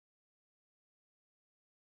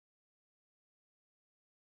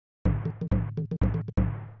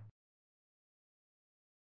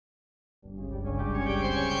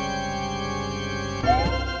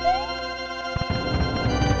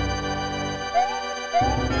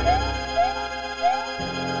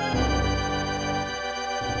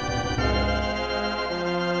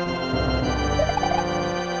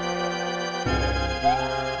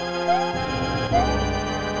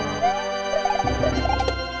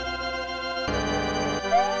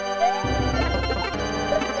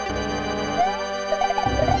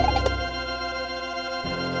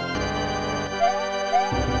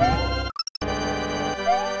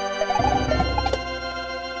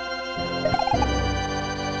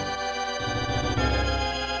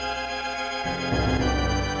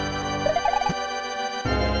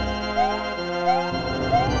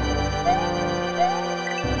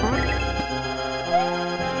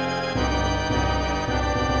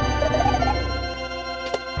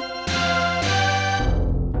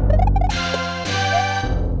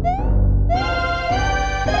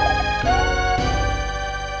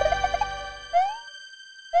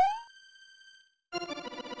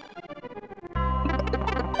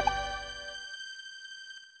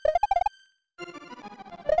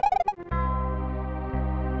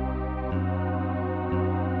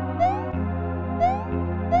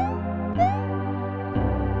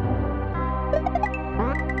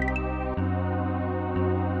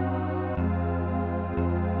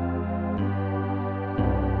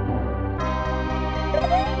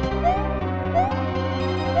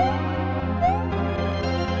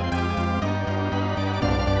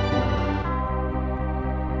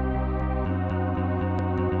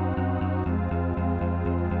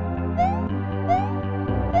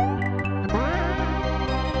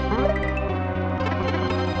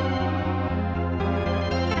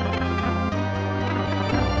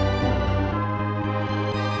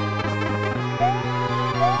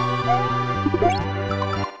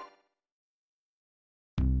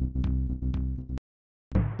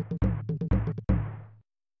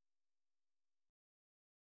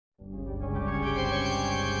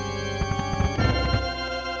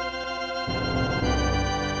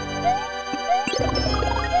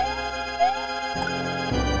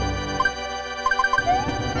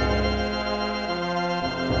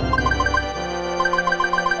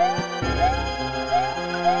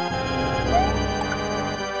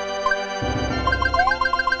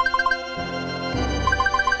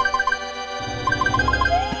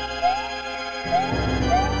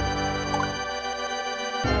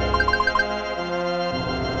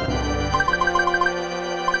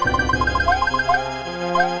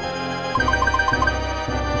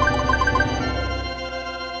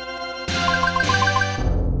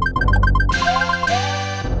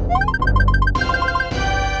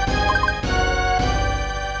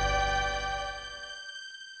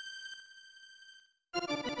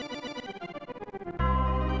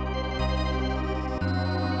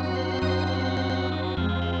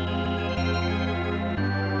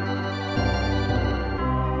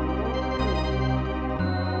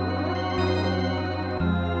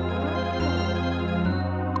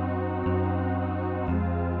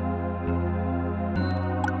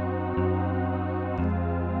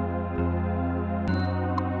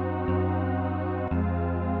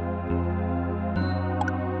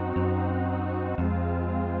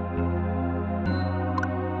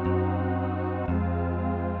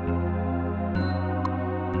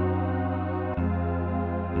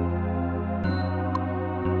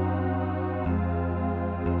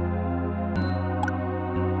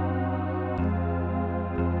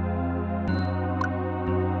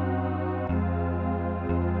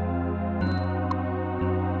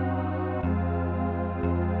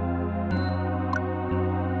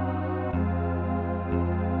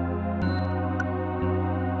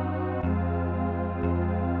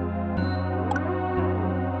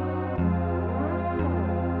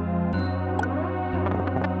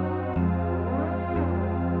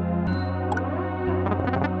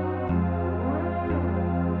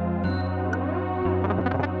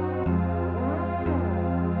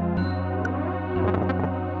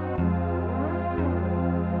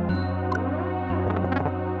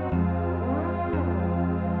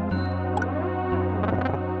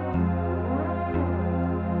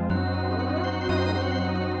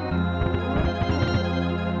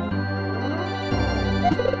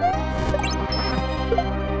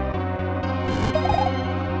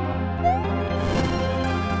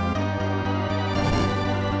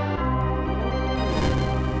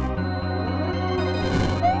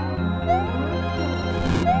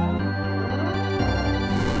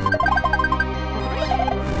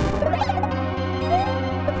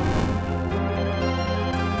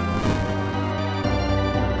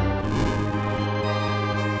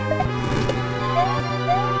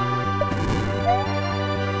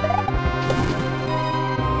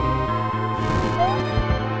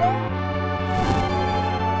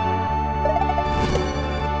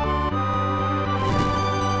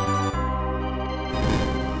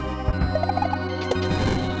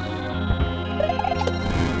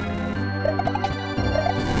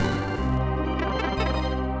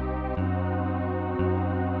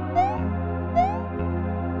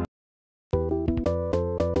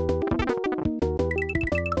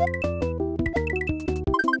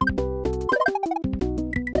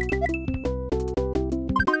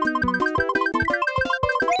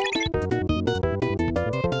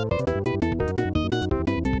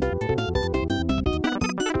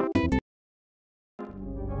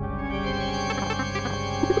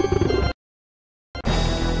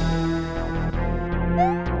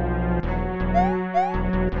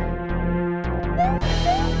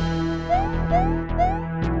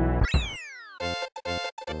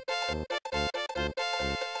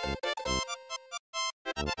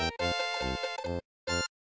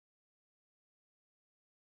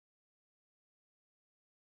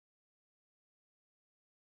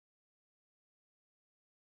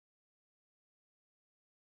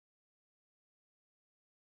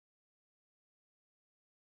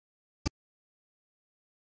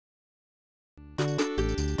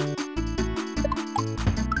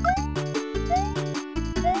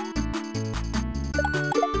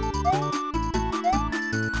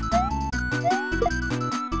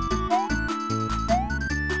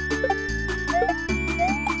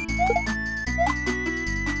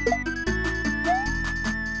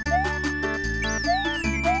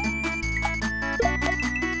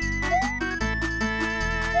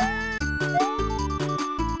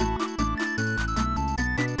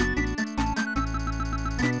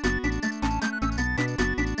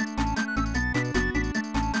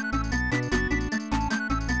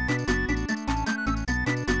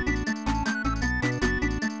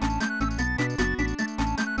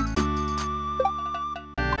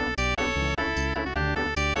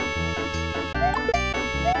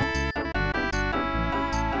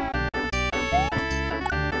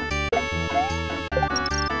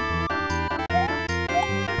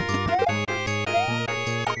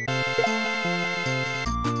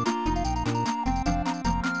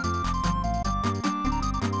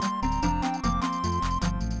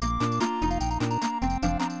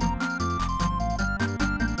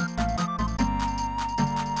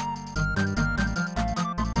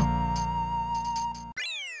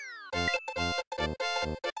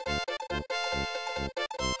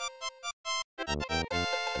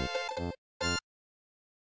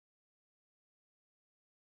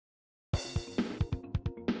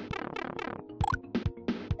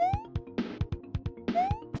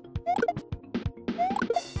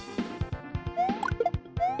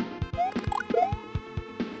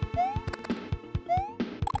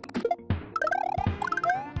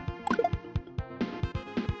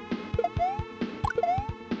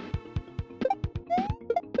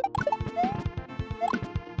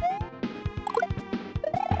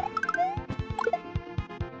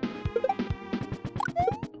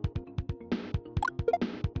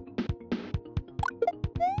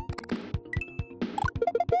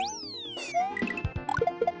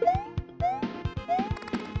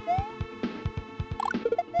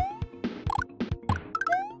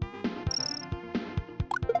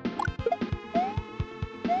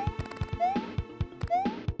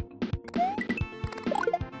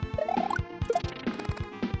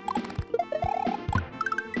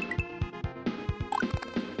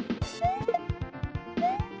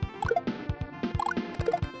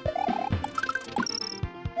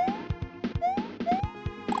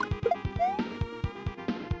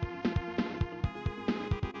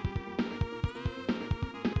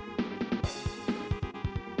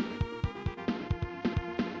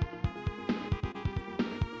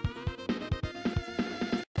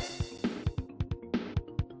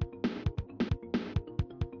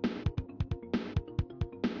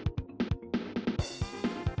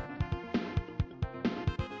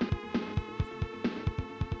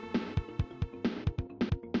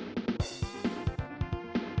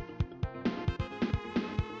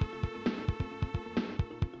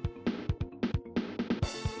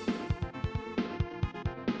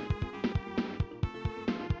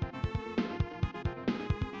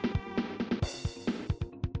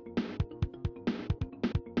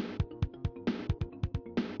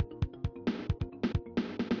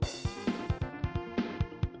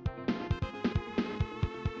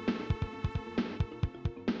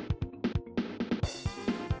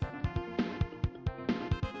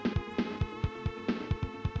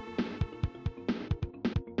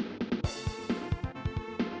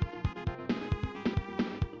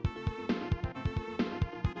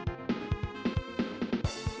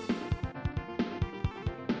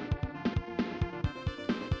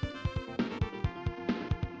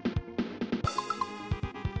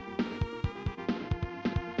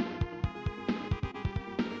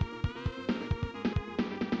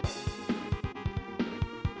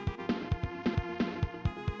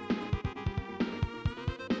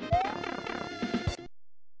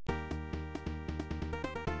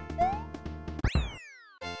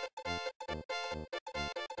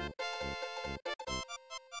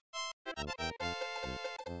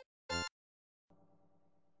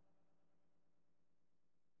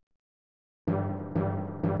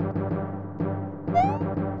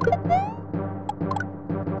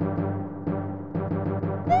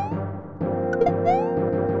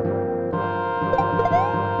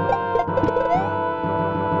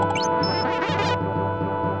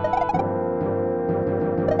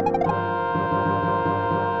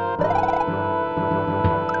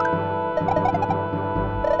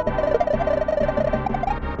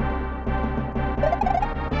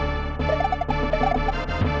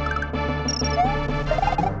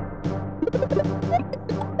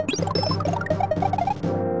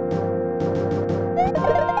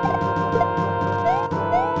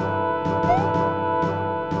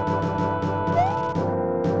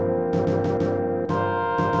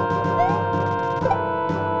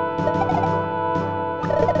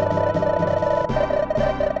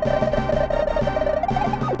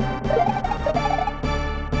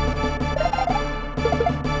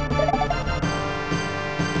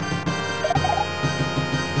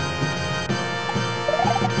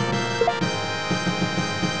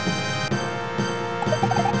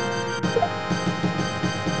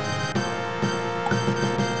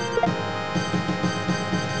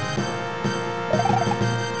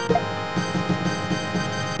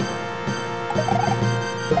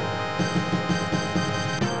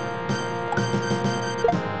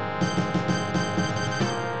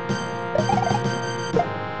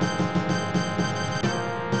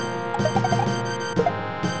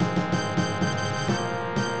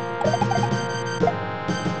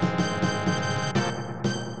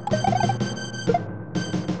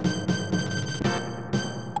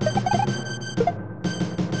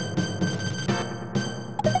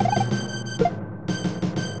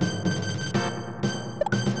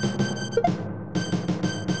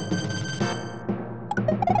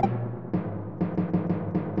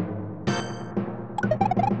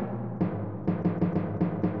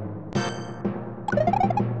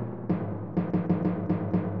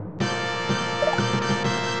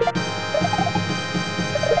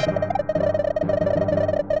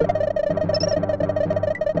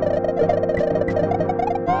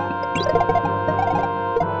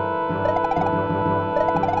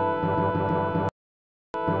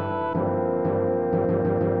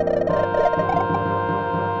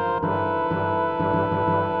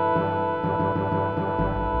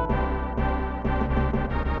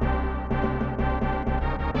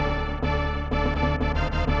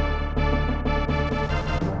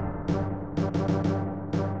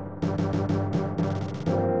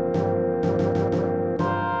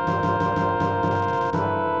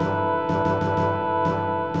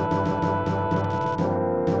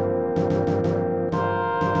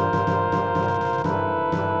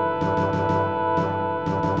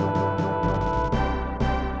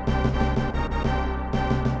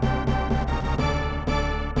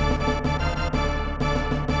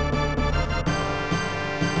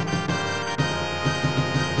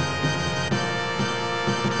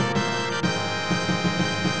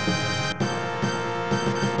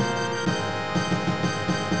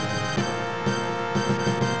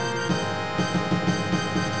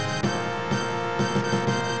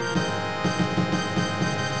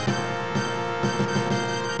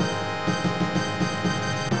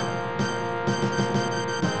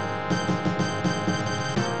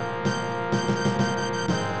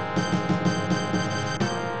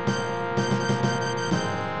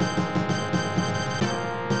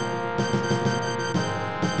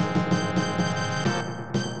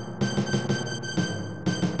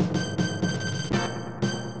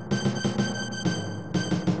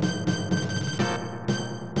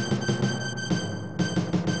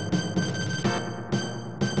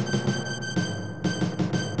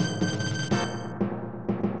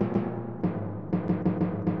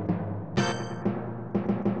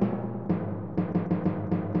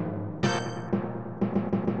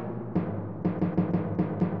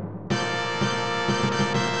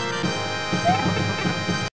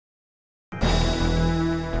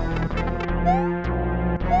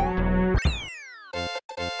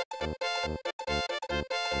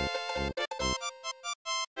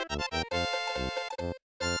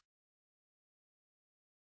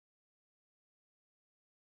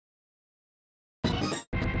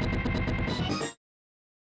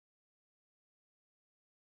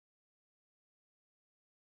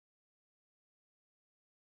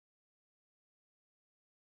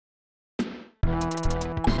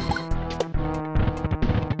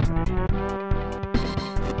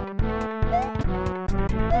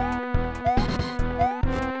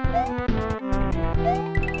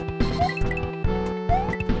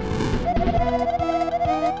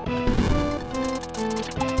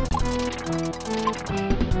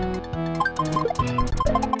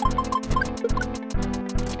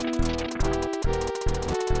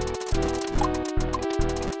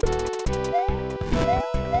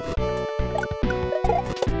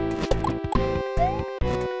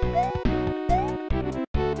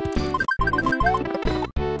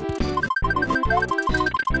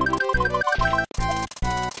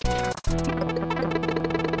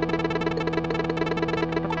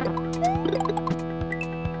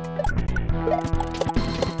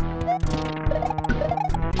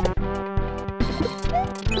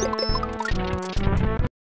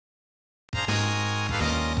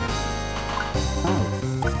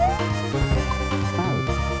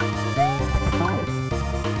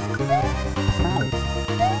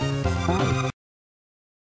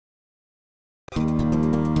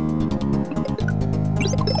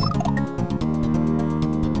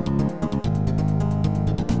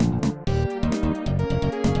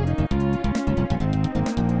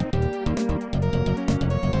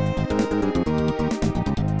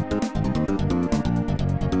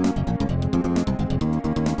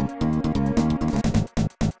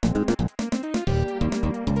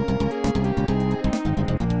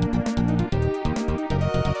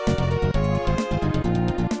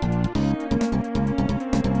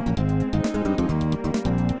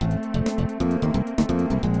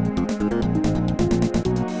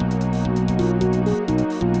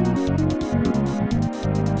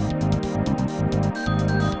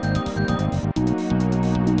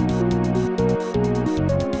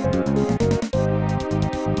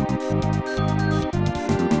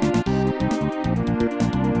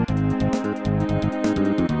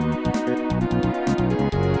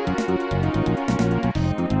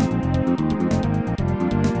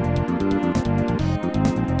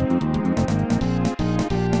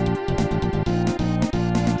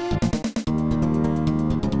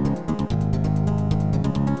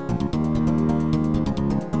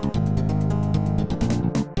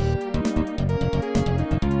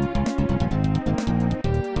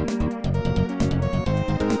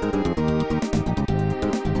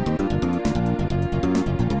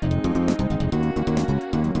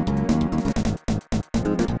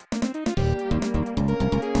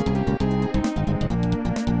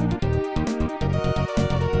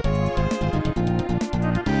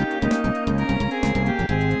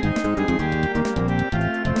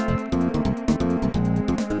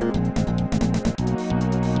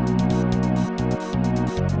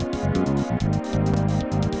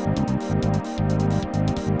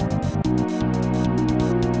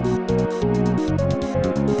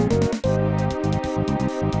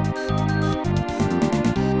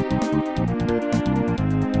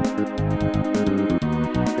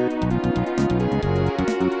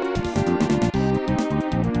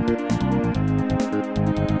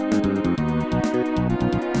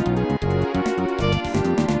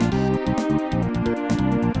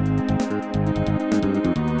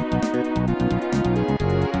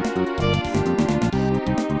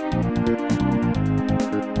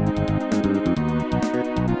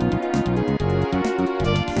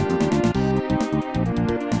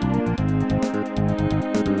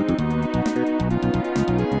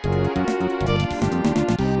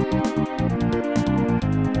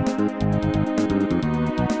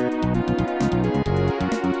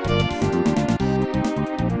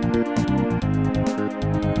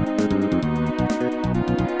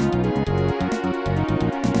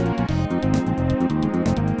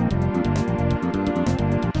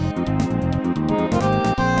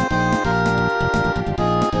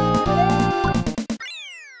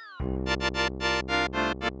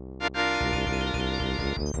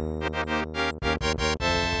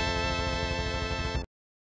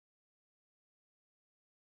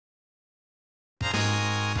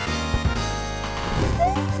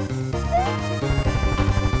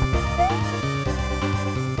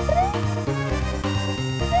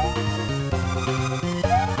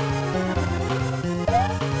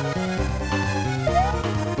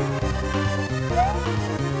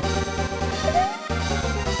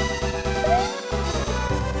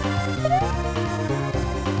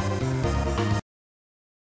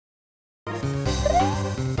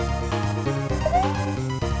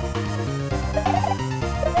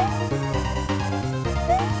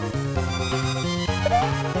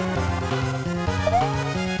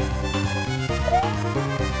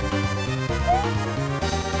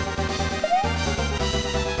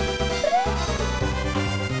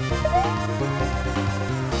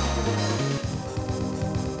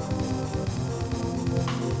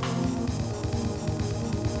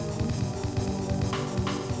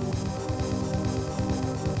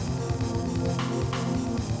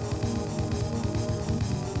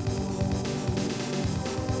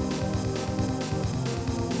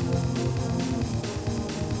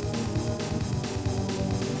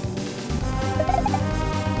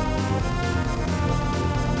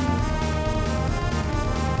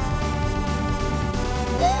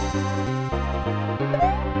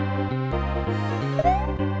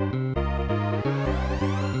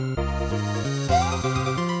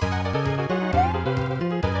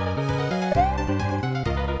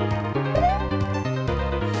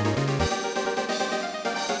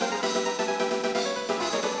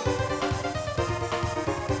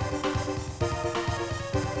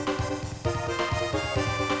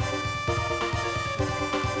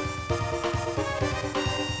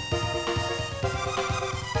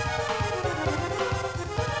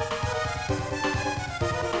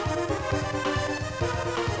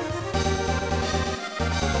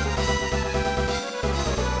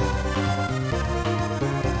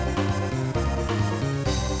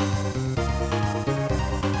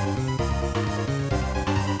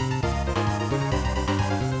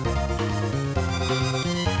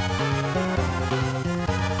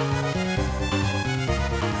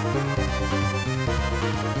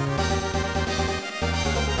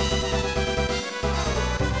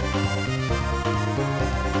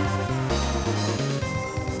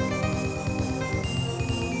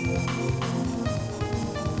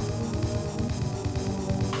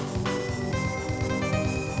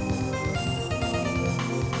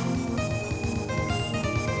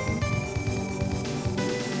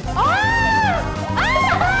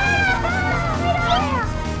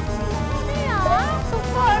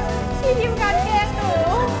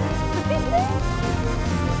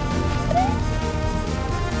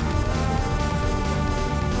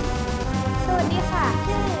วัสดีค่ะ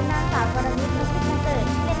ชื่อนางสาวกรณิต นุชพิเศษ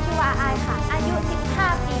เรียนชื่อว่าอายค่ะอายุ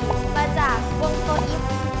15 ปีมาจากวงโตอีฟ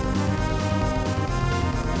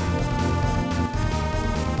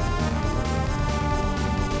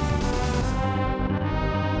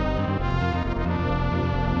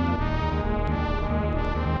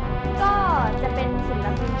ก็จะเป็นศิล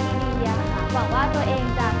ปินที่ดีค่ะหวังว่าตัวเอง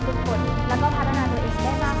จะฝึกฝนแล้วก็พัฒนาตัวเองไ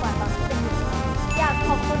ด้มากกว่าตอนที่เป็นอยู่อยากข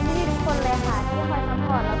อบคุณพี่ทุกคนเลยค่ะที่คอยซัพพ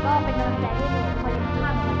อร์ตแล้วก็เป็นกำลังใจให้หนูคอยอยู่ข้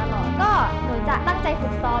างหนูมาตลอดก็หนูจะตั้งใจฝึ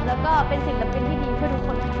กซ้อมแล้วก็เป็นศิลปินที่ดีเพื่อทุกค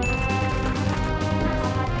น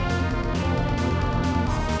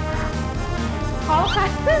ขอค่ะ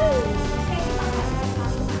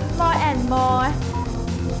More and More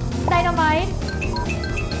Dynamite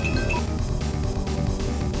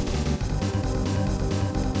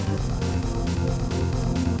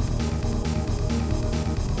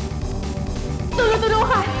ดู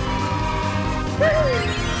ค่ะ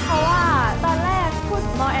เพราะว่าตอนแรกพูด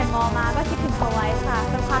More and More มาก็คิดถึง Faii ค่ะ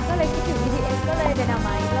สักพักก็เลยคิดถึง BTS ก็เลย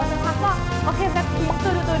Dynamite แล้วสักพักก็โอเคแบ็คพิงค์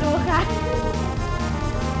ดูค่ะ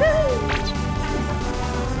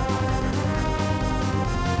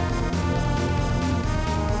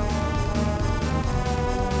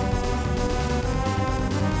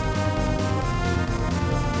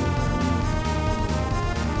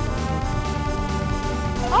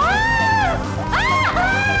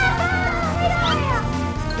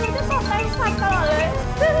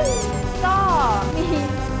ก็มี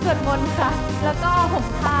สวดมนต์ค่ะแล้วก็ห่ม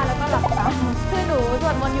ผ้าแล้วก็หลับตาคือหนูส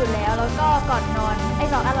วดมนต์อยู่แล้วแล้วก็ก่อนนอนไอ้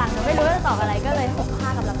สองอันหลังหนูไม่รู้จะตอบอะไรก็เลยห่มผ้า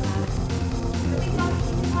กับหลับตา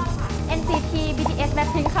NCT BTS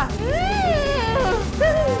Blackpink ค่ะ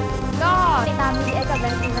ก็ติดตาม BTS กับ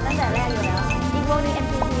Blackpink มาตั้งแต่แรกอยู่แล้วอีกวงนึง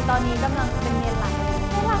NCT ตอนนี้กำลังเป็นเมนหลั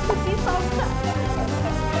กสุดที่สองค่ะ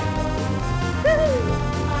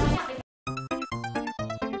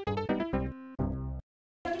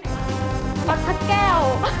วัดพระแก้ว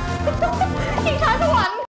ชิงช้าสวร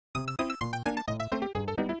รค์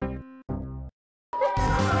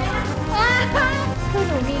คือ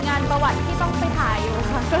หนูมีงานประวัติที่ต้องไปถ่ายอยู่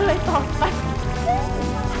ค่ะก็เลยตอบไป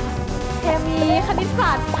เคมีคณิตศ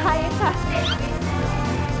าสตร์ไทยค่ะ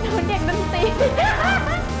หนูเด็กดนตรี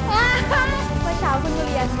เมื่อเช้าเพิ่งเ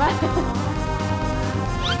รียนมา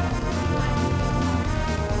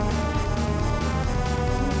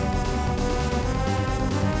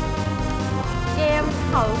เกม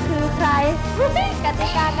เขาคือใครกติ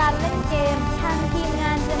กาการเล่นเกมทางทีมง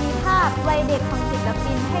านจะมีภาพวัยเด็กของศิล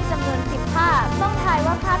ปินให้จำนวน10 ภาพต้องทาย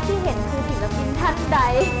ว่าภาพที่เห็นคือศิลปินท่านใด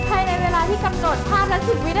ภายในเวลาที่กำหนดภาพละ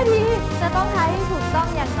10 วินาทีจะต้องทายให้ถูกต้อง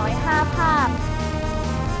อย่างน้อย5 ภาพ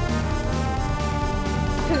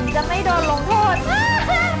ถึงจะไม่โดนลงโทษ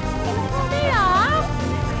นี่หรอ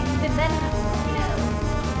ตื่นเต้น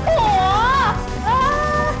โอ้โห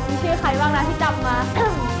มีชื่อใครบ้างนะที่จำมา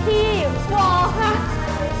พี่วอค่ะ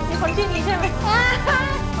มีคนชื่อนี้ใช่ไหม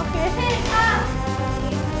โอเคค่ะ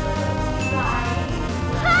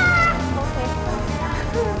โอเค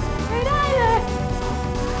ไม่ได้เลย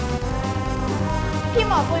พี่ห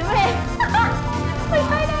มอปุ้ยไม่ไ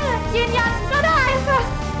ด้เลยยืนยันก็ได้ค่ะ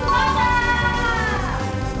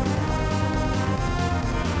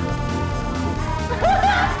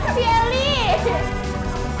พี่เอลลี่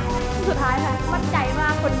สุดท้ายค่ะมั่นใจมา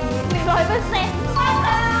กคนนี้100%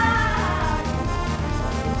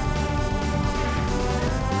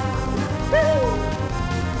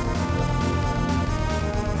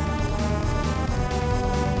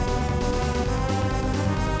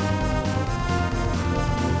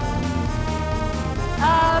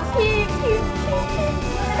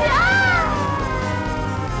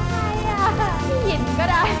พี่หยินก็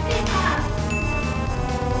ได้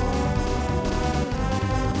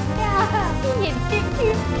พี่หยินจริงพี่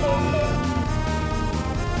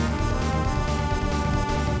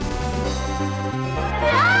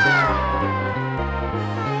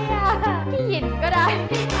หยินก็ได้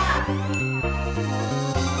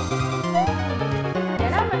เดี๋ย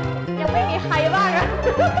วนะมันยังไม่มีใครบ้างอะ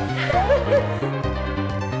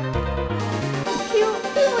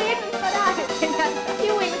พี่วินก็ได้เป็นกัน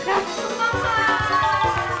พี่วินครับ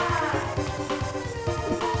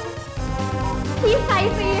พี่ไซ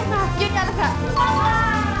ซีค่ะยืนยันค่ะ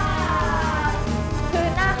คือ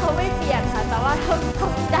หน้าเขาไม่เปลี่ยนค่ะแต่ว่าท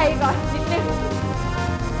ำใจก่อนนิดนึง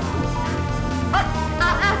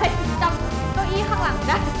จำเก้าอี้ข้างหลังไ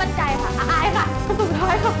ด้มั่นใจค่ะอายค่ะสุดท้า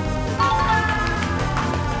ยค่ะ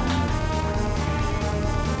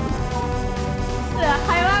เหลือใค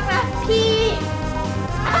รบ้างนะพี่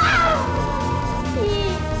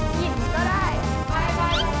หยินก็ได้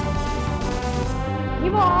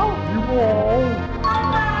พี่โบ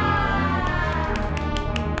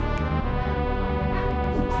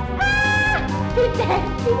พี่แจ๊ค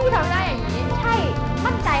พี่พูดทำได้อย่างนี้ใช่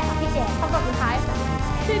มั่นใจค่ะพี่แจ๊คคำตอบสุดท้ายค่ะ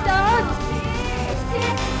พี่เจน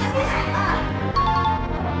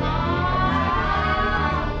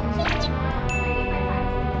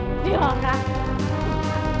เดี๋ยวค่ะ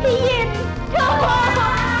พี่ยินเชื่อว่า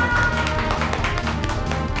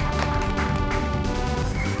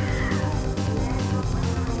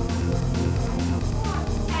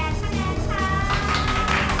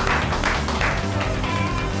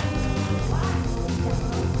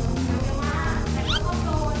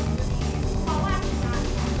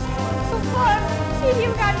พี่ที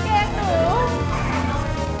มการแกล้งหนู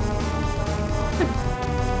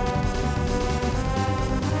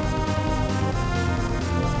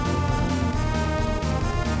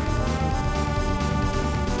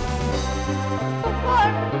ทุกคน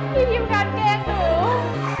พี่ทีมการแกล้งหนู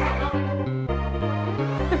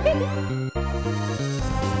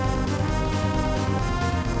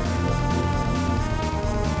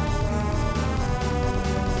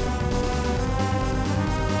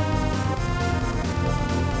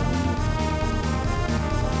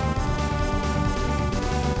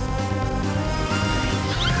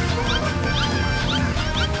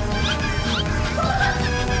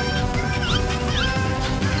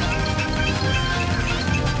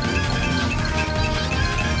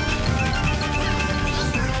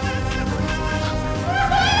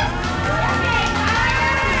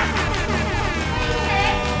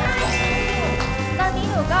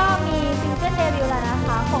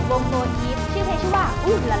ของวงโฟอีฟชื่อเพลงชื่อว่า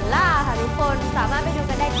อู้ลันล่าค่ะทุกคนสามารถไปดู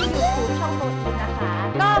กันได้ที่ YouTube ช่องโฟอีฟนะคะ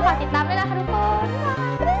ก็ฝากติดตามด้วยนะคะทุกคน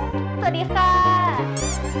สวัสดีค่ะ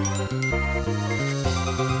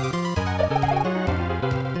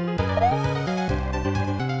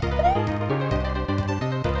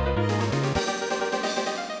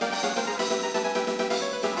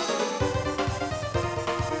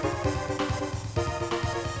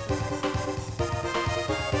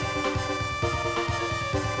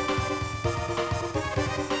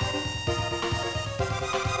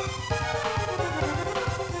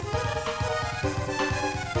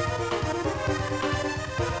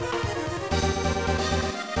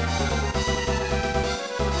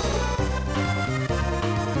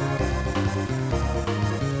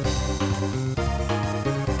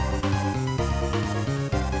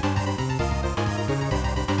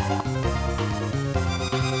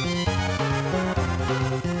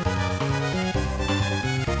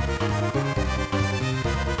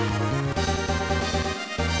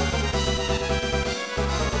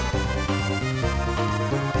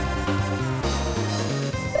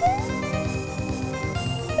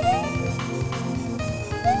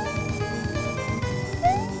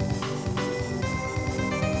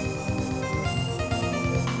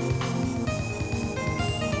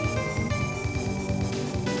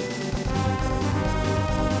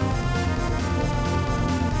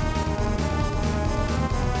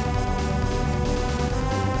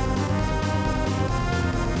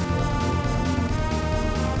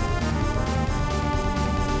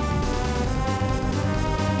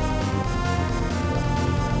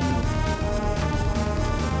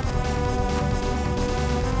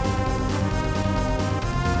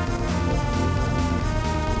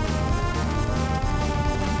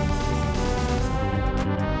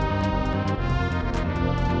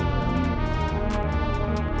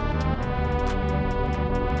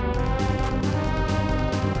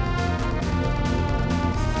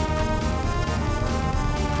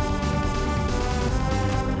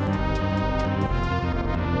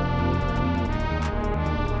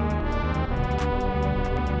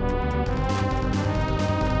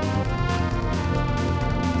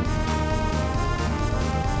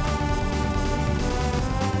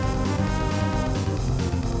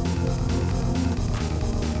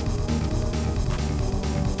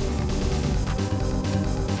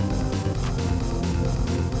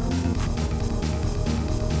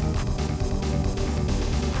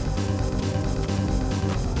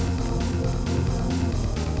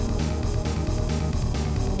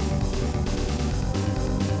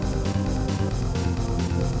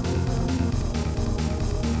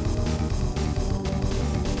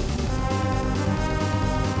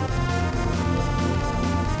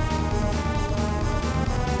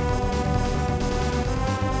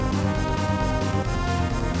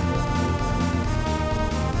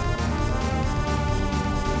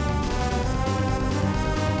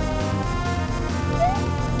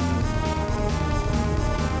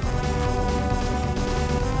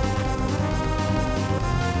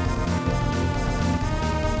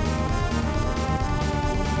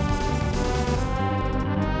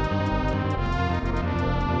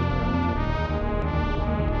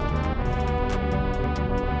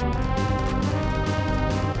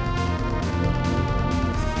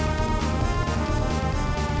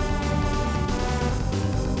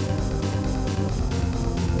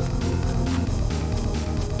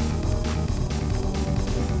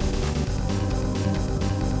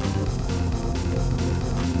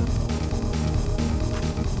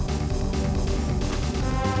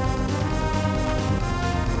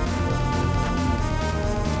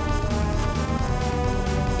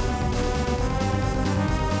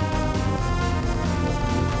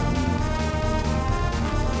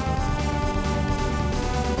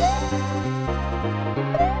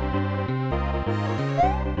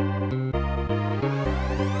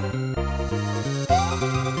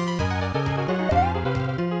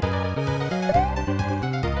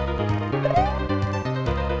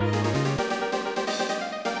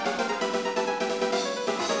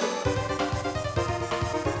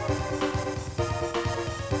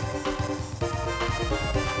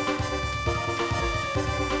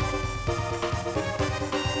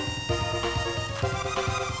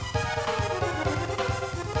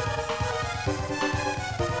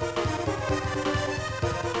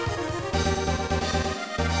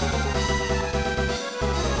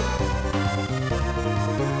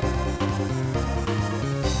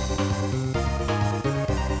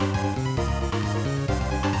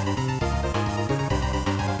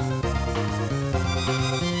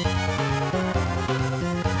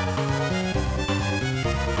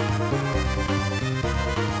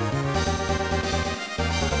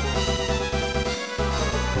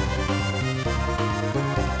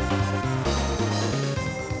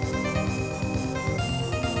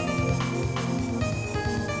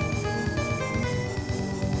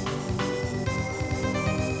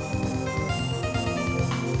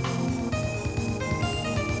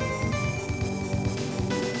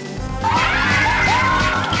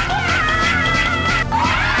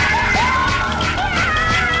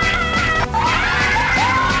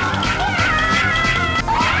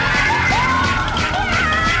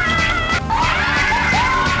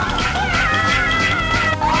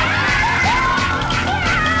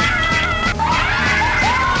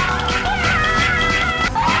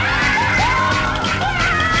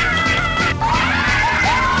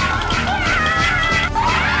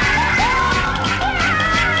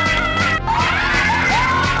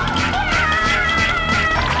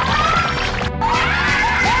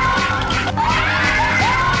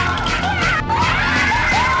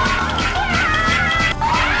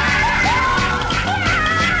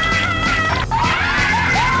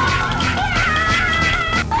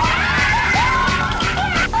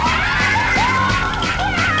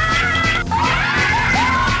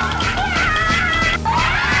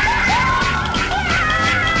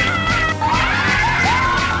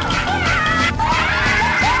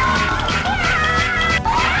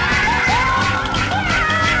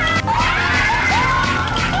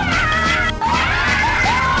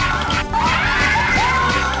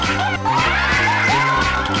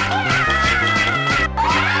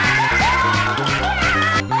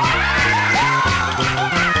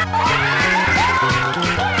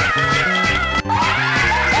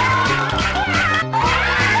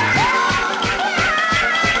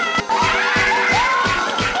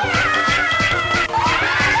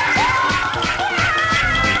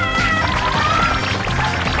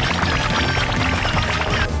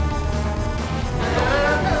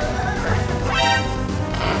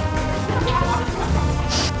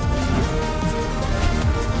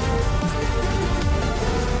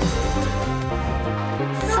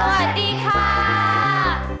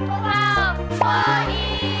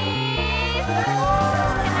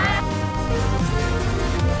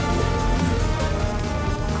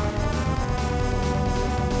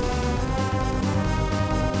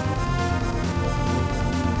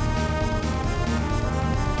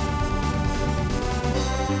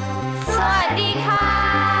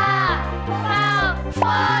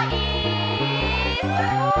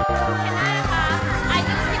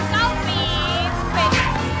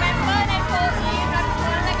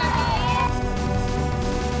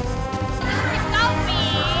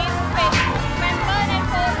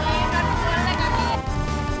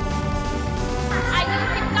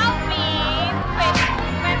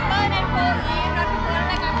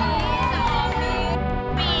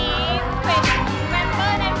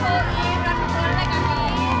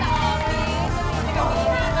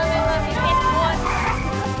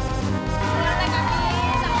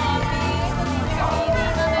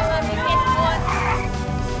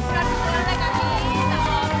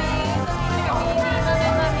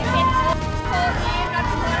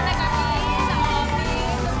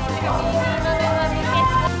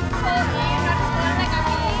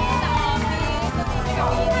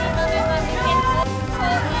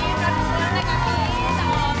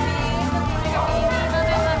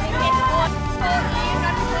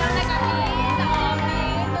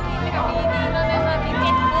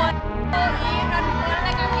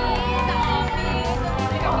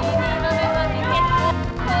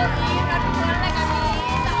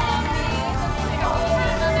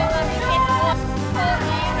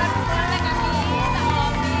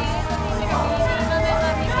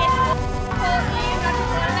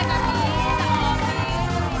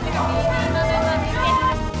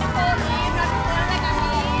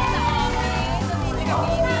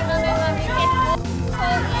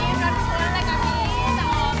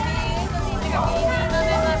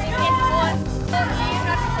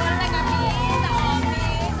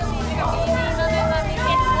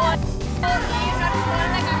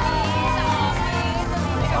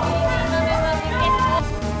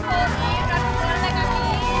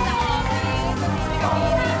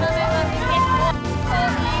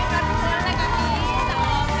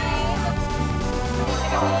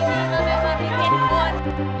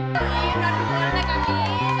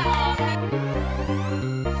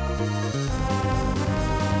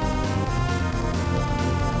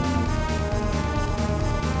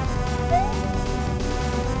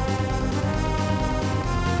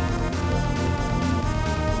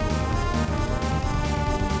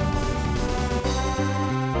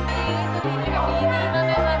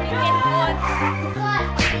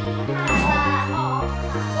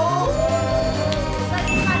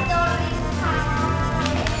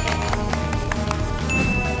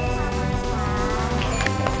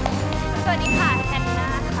วัสดีค่ะแฮนนา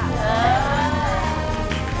ค่ะ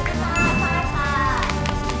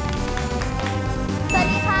สวัส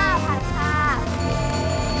ดีค่ะพันค่ะ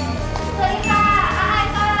สวัสดีค่ะอาย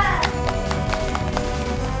ค่ะ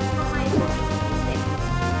ทำไมถึงเด็ก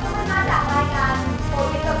ก็มันมาจากรายการโปร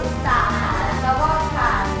ยกับลูกสาวค่ะแล้วก็ค่ะ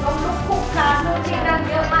ล้มลุกคลุกคลานนู่นนี่นั่น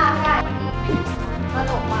เยอะมากใช่ส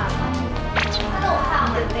นุกมากค่ะสนุกค่ะ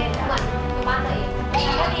เหมือนเล่นเหมือนอยู่บ้านตัวเอง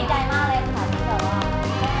ก็ดีใจมากเลยค่ะที่แบบว่า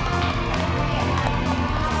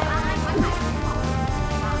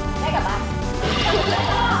ได้กลับบ้าน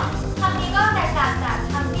ครั้งนี้ก็แตกต่างจาก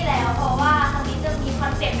ครั้งที่แล้วเพราะว่าครั้งนี้จะมีคอ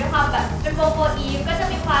นเซ็ปต์ด้วยความแบบเป็นโฟอีฟก็จะ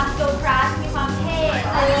มีความโจครัสมีความเท่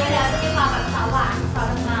ครั้งที่แล้วจะมีความแบบสาวหวานสาว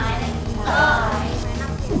ดอกไม้อะไรอย่างนี้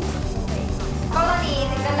ก็ตอนนี้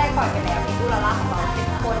ซิงเกิลแรกปล่อยไปแล้วมีดูลาล่าของเรา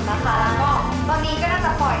10 คนนะคะแล้วก็ตอนนี้ก็น่าจ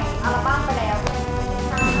ะปล่อยอัลบั้มไปแล้ว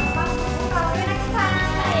อัลบั้มของพวกเราด้วยนะคะ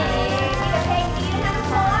มีแต่เพลงดีนะคะทุก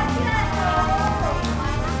คนที่น่าดู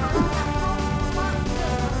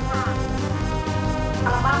อั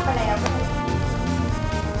ลบั้มไปแล้ว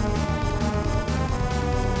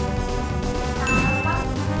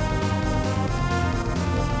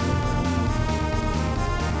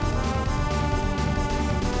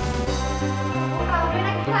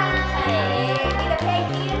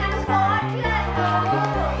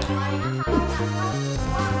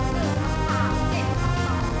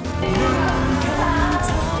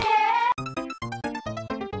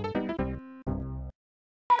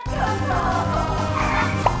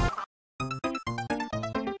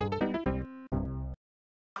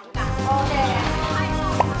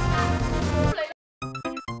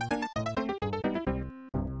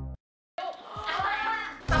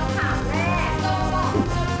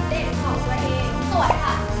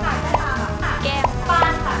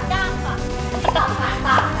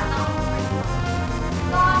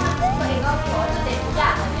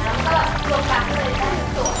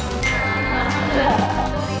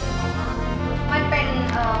มันเป็น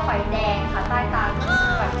ไฟแดงค่ะใต้ตา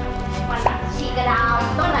แบบมันแบบฉีกกระดาว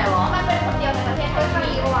ต้นไหนวะมันเป็นคนเดียวในประเทศก็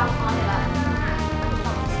มีประวัติมาเลยละ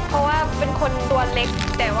เพราะว่าเป็นคนตัวเล็ก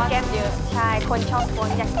แต่ว่าแก้มเยอะใช่คนชอบโพส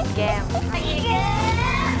อยากกินแก้มบอ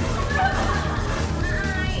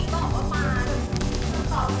กว่าปา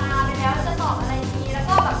ตอบตาไปแล้วจะตอบอะไรดีแล้ว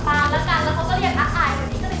ก็แบบปาแล้วกันแล้วเขาก็เรียกอายวัน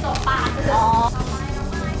นี้ก็เลยตอบปาเลย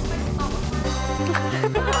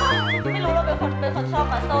ไม่รู้เราเป็นคนชอบ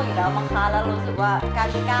มัสโซอยู่แล้วมั้งคะแล้วรู้สึกว่าการ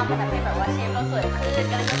มีกล้ามมันทำให้แบบว่าเชฟเราสวยขึ้น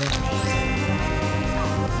ก็เลยก็เป็นเอง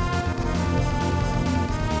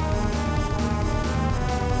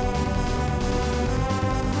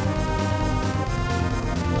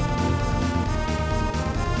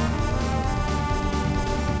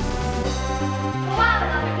เพราะว่าเว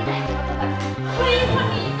ลาไปที่ไหนเขาจะแบบเฮ้ยคน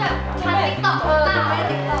นี้แบบทำติ๊กต็อกไม่ได้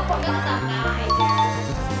ติ๊กต็อกคนก็จะจำได้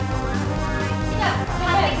แบบท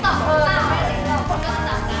ำติ๊กต็อกไม่ได้ติ๊กต็อกคนก็จะจ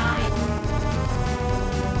ำได้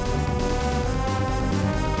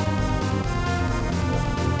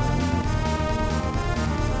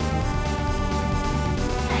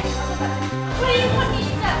เฮ้ยคนนี้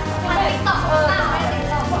แบบทำติ๊กต็อกไม่ได้ติ๊ก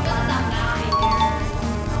ต็อกคนก็จะจำได้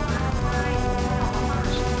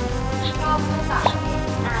ชอบภาษา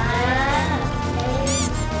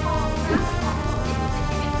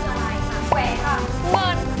แหวนค่ะ เงิ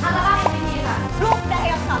น อัลบั้มเป็นดีค่ะ รูปแด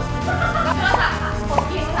งค่ะ ก็ค่ะผม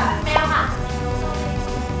กินค่ะแมวค่ะ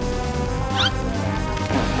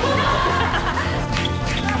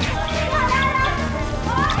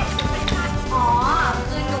อ๋อ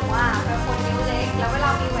คือหนูอ่ะเป็นคนนิ้วเล็กแล้วเวลา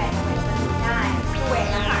มีแหวนมันจะดูง่ายคือแหวน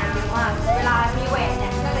อะค่ะเยอะมากเวลามีแหวนเนี่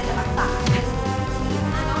ยก็เลยจะรักษา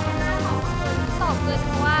น้องแอนนาตอบเงิน ตอบเงินเ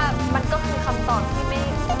พราะว่ามันก็คือคำตอบที่ไม่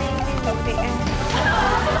รู้เด็ก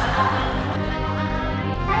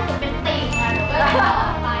ถ้าจะเป็นติ่งอะหนูก็จะตอบ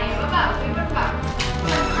ไปว่าแบบมันแบบ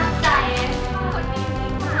มันทัดใจคนนี้นี่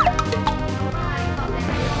ค่ะตอบได้ไห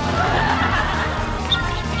ม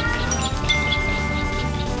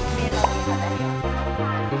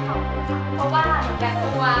เพราะว่าหนูแบบตั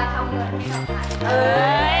วทำเงินไม่ต้องขาย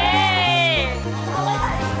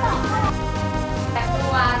แบบตั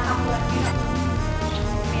วทำเงินไม่ต้อง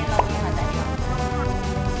เมนเรามีค่ะแต่เดียว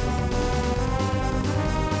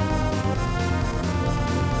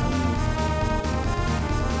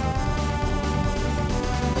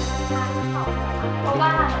เพราะว่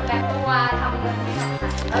าหนูแบบตัวทำเงินไม่ต้องขา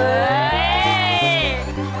ย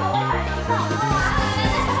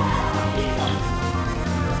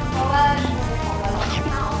เพราะว่าของเรา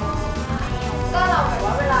ก็เราแบบ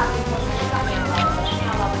ว่าเวลามีคนมาจับแมวเรา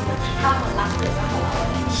เป็นทำเหมือนรักหรือว่าของเรา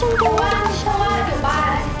เพราะว่าอยู่บ้า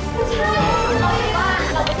นไม่ใช่เราอยู่บ้าน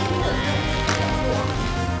เราไม่ใช่ที่หนึ่ง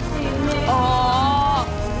อ๋อ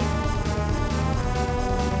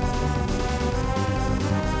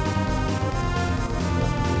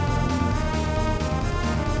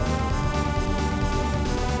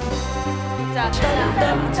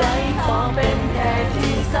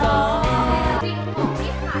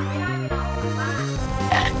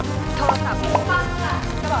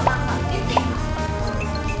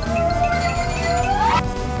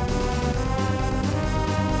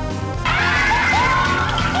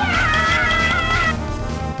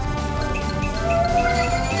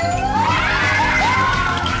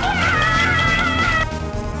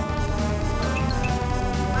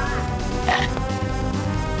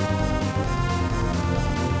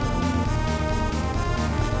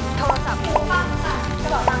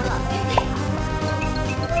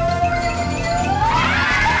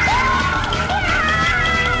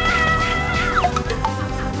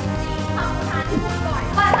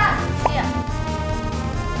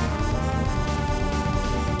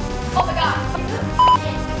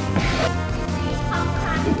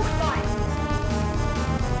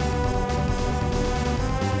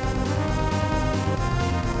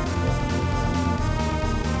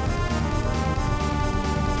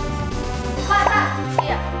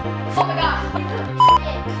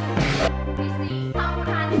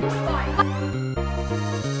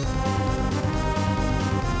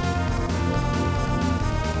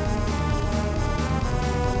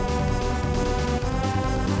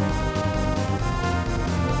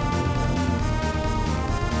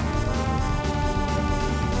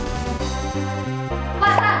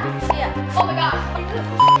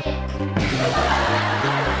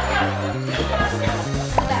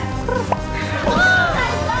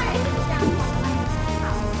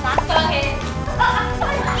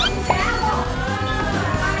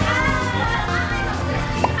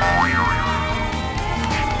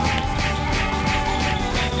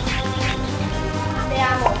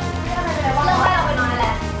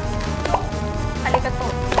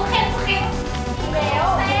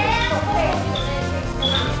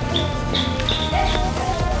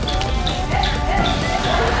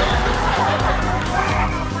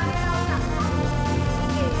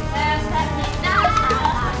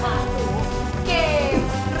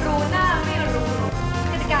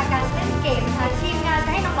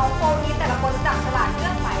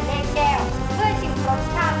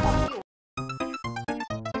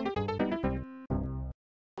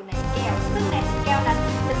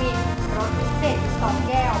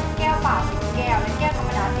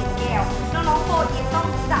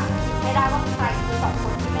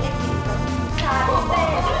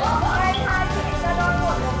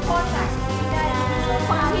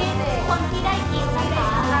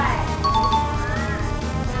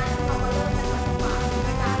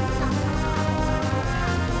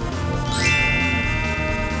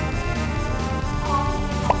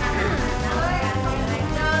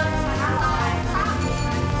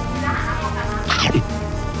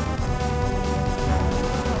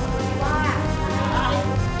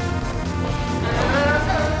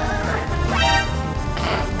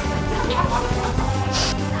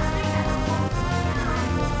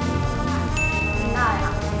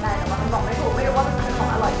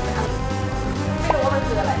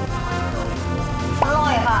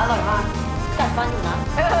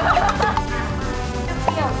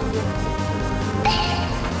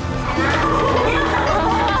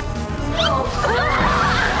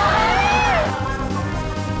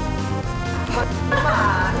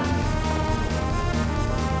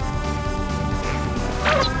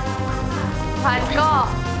พันก็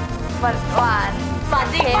หวานหวาน หวาน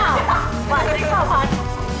จริงเปล่าหวานจริงเปล่าพัน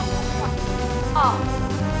ก็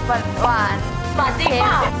หวานหวาน หวานจริงเป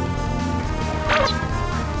ล่า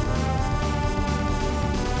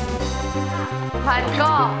พัน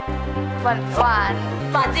ก็หวานหวาน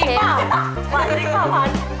หวานจริงเปล่าหวานจริงเปล่าพัน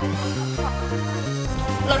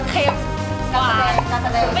รสเค็มหวานการแส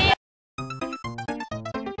ดงไม่เ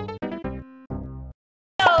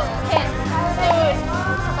ผ็ดจืดการแส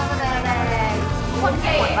ดงคนเ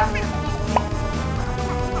ก่งปะ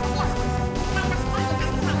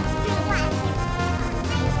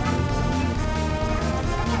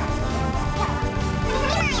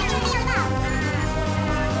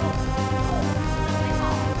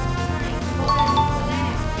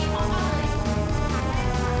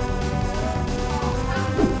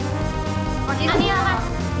อันนี้อะไร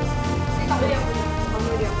มือเดี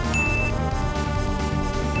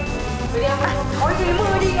ยวโอ้ยมือ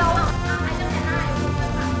เดียว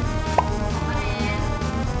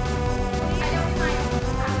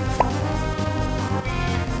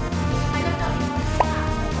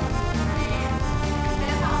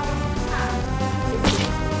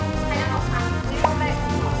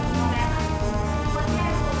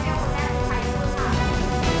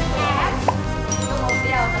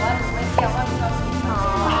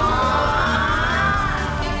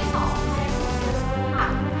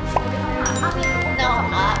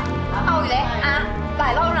เอาอีกแล้วอ่ะหลา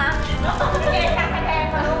ยรอบนะเก่งการแสดง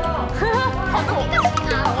มาลูกขอถูกเ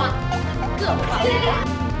อาอ่ะเกือบไป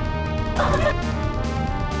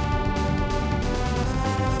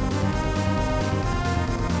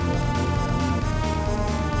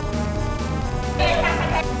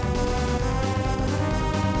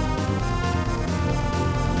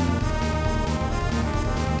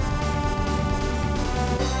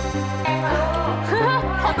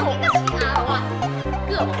ขอถูกเอาอ่ะเ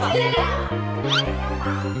กือบไป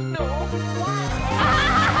หนู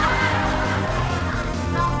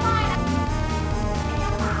น้องไม่นะ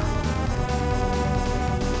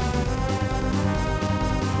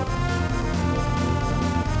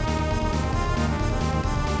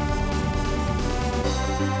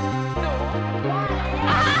องไม่น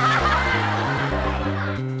ะ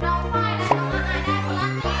น้องอายได้คนละ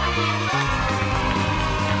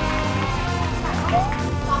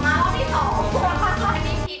ต่อมารอบที่2อัน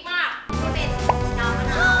นี้พีคมากที่เป็นน้ำมะ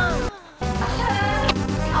นาว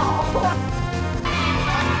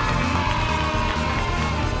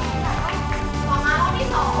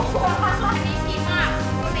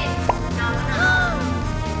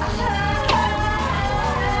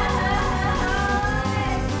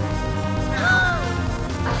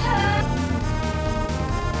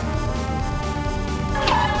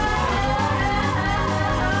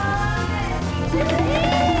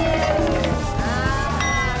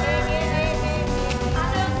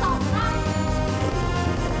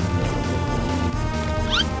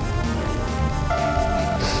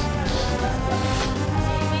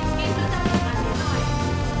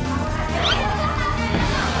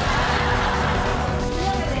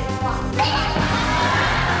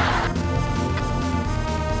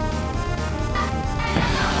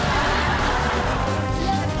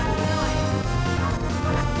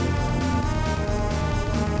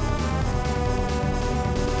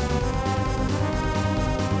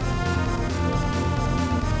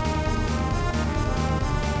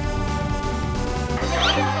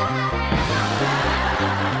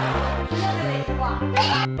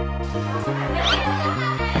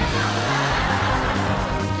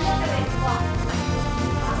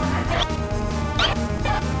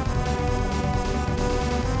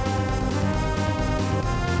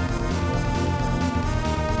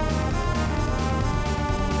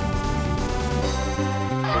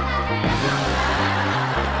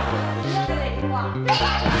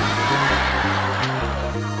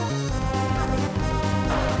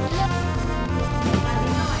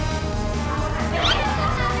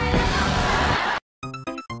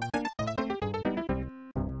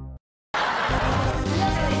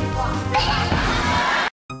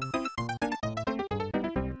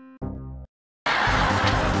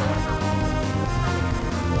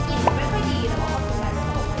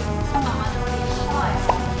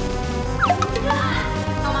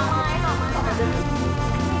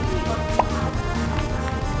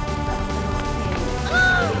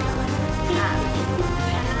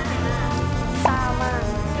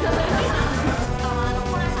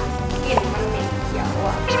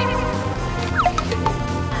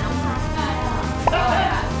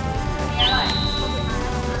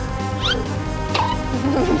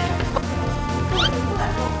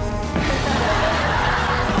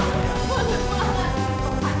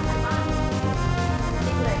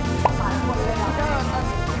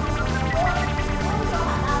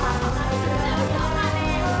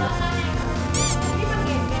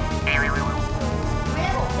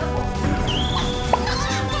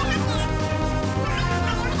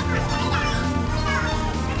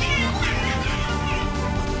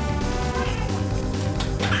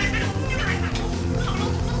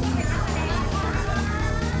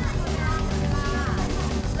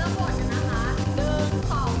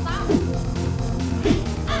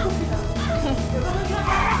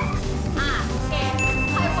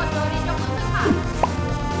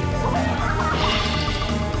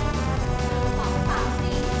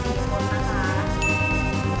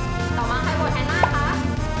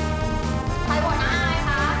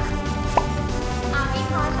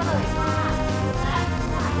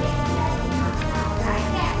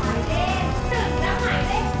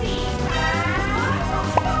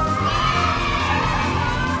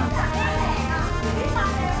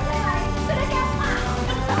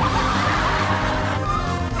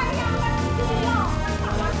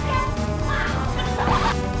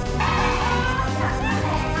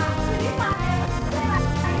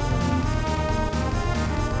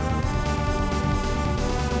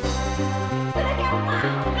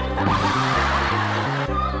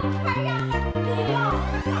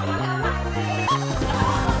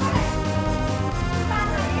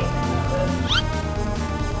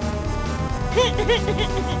ส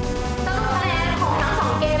รุปคะแนนของทั้งสอ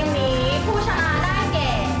งเกมนี้ผู้ชนะได้แ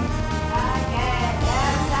ก่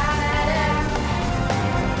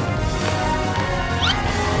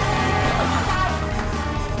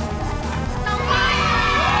น้องไม้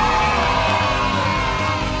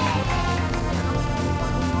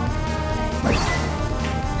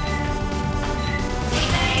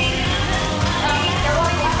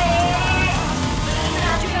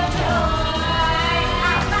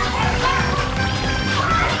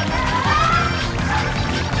เ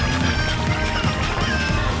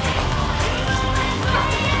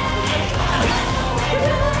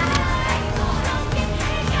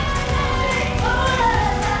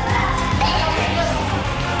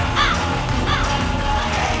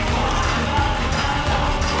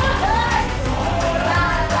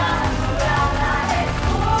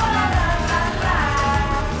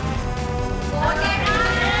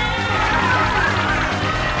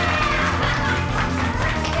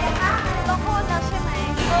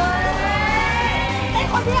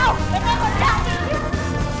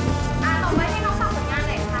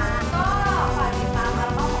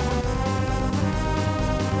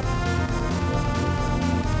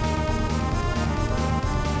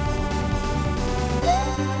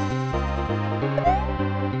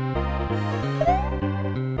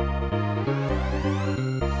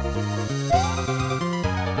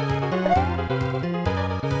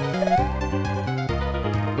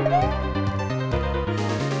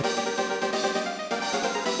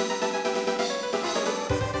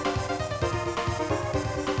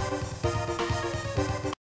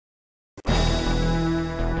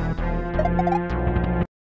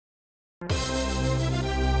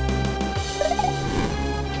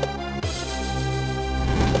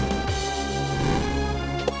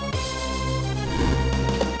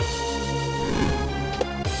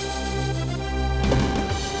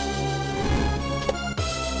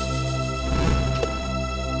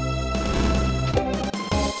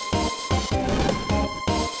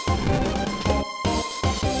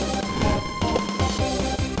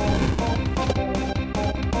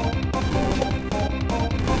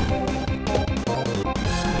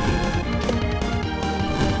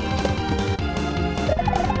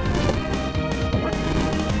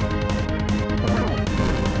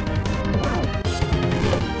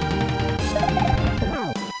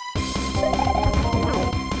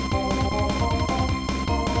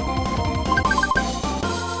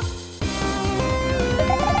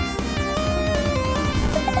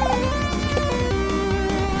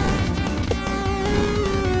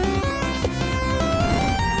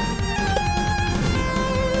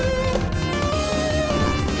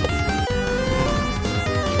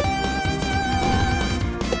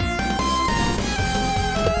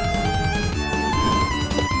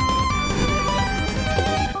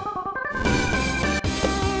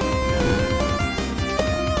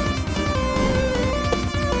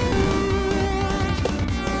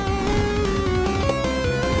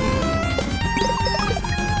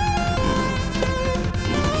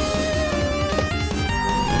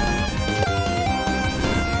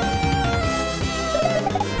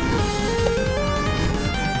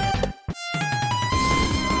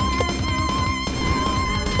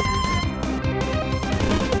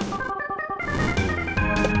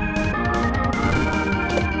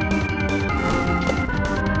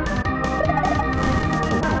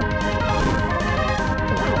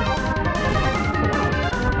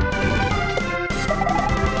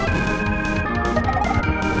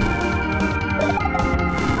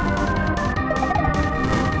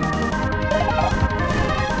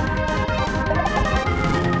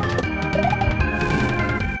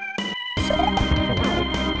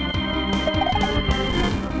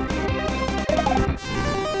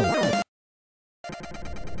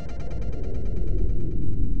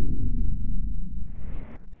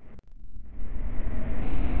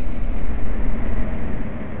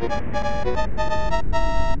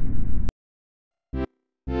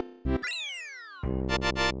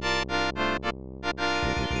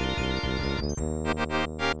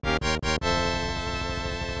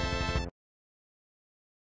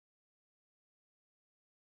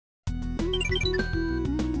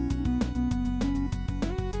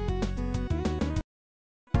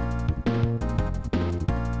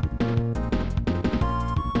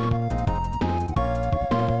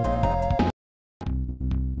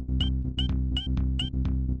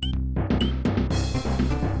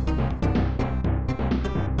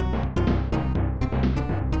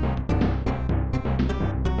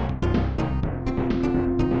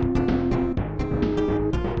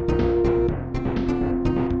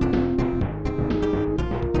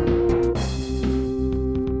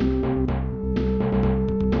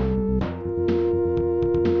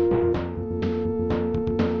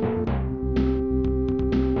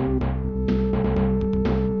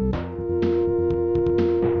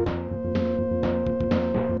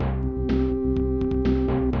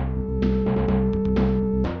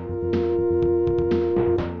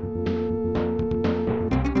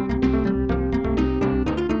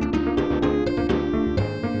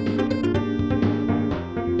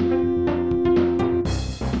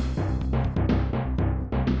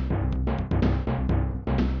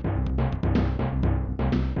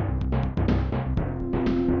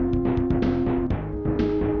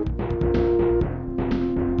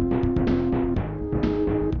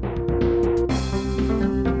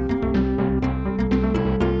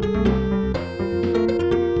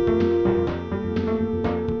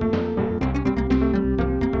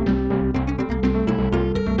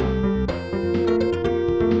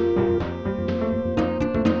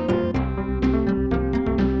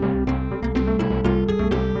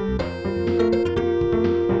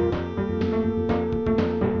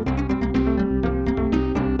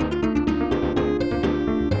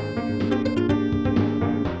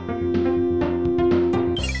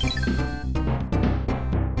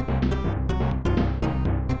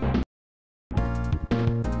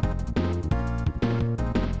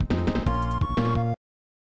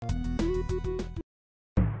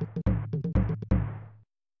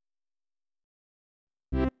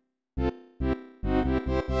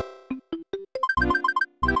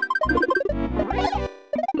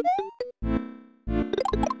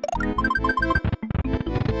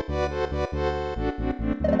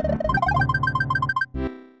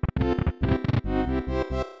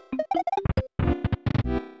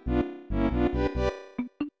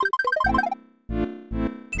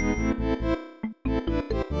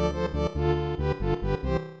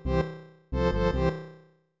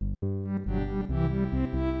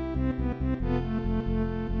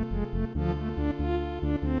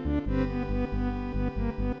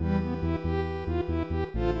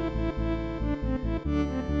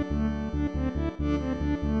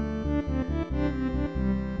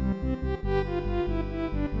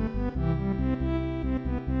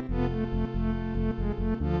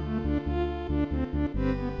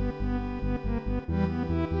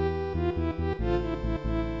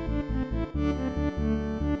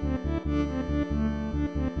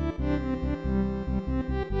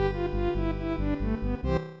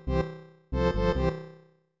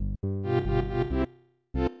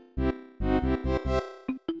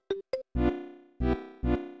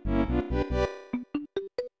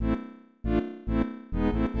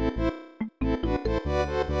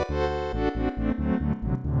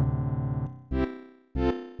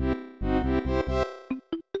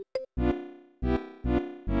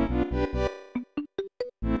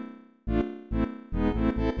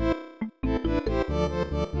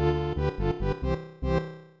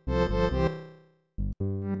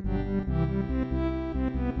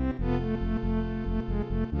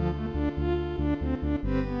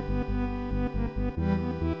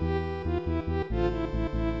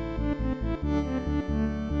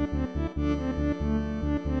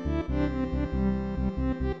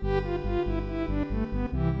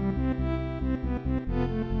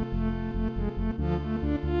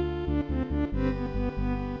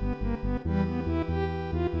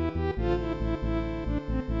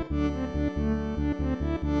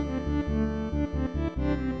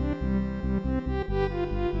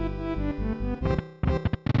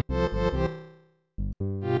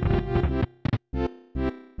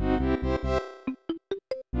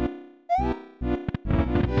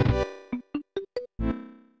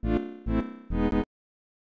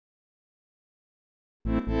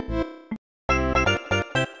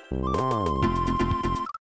พว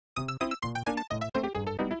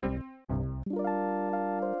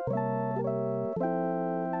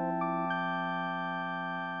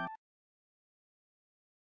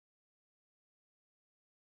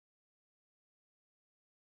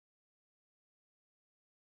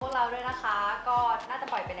กเราด้วยนะคะก็น่าจะ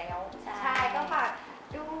ปล่อยไปแล้ว ใช่ ก็ฝาก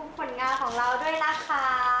ดูผลงานของเราด้วยนะคะ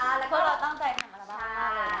แล้ว พ ก็ วกเราตั้งใจทำอัลบั้มมา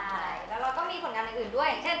กเลยนะคะ แล้วเราก็มีผลงานอื่นๆด้วย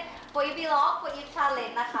อย่างเช่น Faii Vlog Faii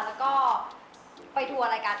Challenge นะคะแล้วก็ไปทัวร์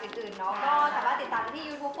รายการอื่นๆเนาะก็สามารถติดตามได้ที่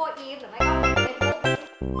YouTube Faii หรือไม่ก็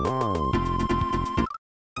Facebook